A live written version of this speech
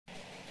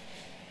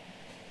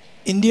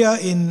India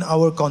in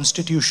our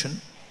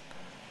constitution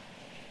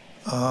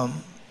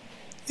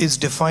is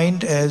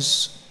defined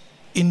as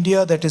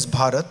India, that is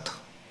Bharat,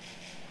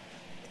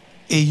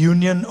 a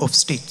union of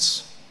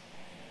states.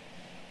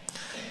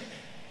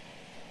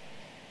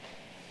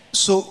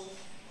 So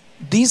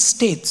these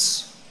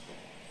states,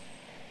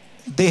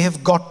 they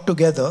have got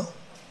together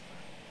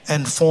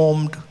and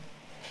formed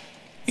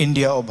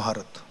India or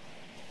Bharat.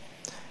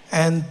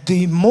 And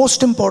the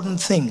most important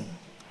thing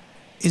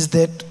is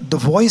that the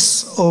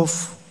voice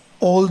of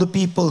all the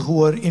people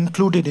who are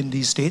included in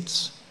these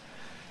states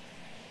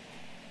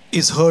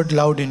is heard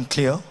loud and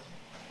clear,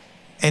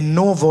 and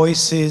no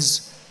voice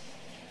is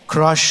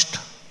crushed,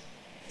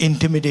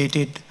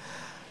 intimidated,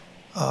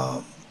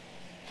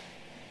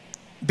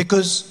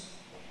 because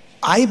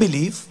I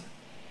believe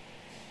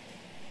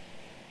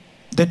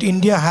that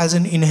India has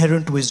an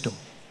inherent wisdom,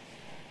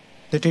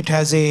 that it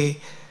has a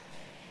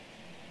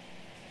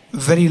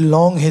very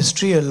long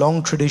history, a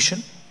long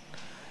tradition.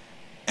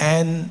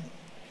 And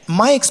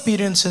my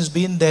experience has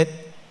been that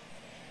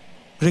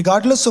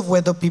regardless of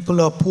whether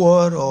people are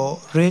poor or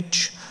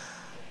rich,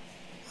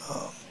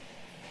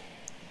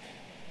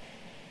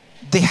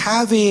 they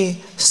have a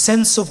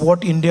sense of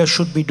what India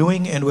should be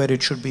doing and where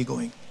it should be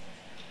going.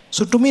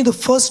 So to me, the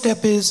first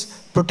step is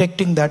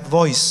protecting that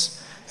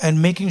voice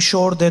and making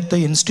sure that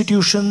the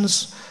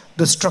institutions,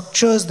 the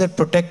structures that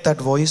protect that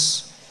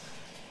voice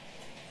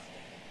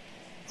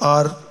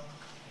are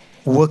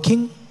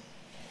working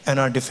and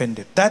are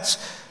defended. That's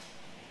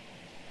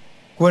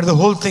where the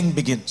whole thing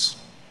begins.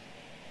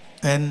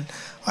 And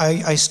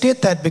I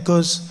state that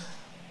because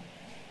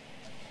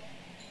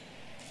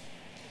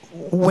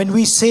when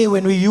we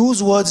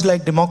use words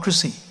like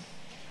democracy,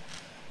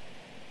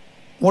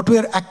 what we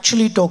are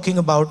actually talking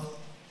about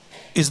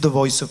is the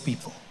voice of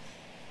people.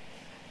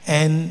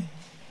 And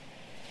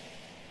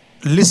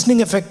listening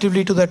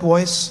effectively to that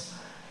voice,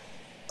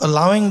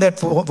 allowing that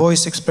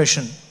voice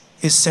expression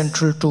is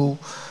central to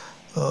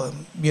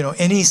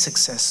any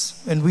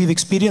success. And we've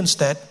experienced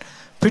that.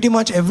 Pretty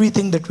much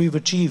everything that we've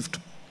achieved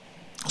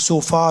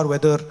so far,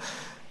 whether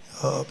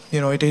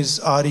it is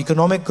our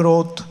economic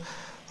growth,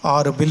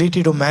 our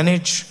ability to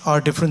manage our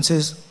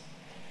differences,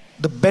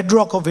 the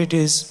bedrock of it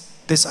is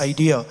this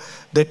idea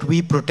that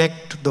we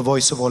protect the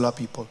voice of all our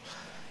people.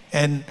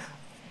 And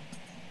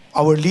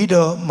our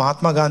leader,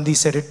 Mahatma Gandhi,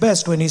 said it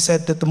best when he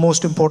said that the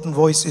most important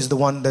voice is the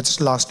one that's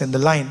last in the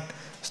line.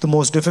 It's the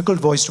most difficult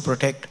voice to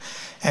protect.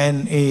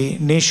 And a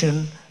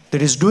nation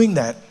that is doing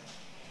that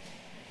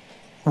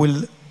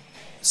will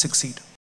succeed.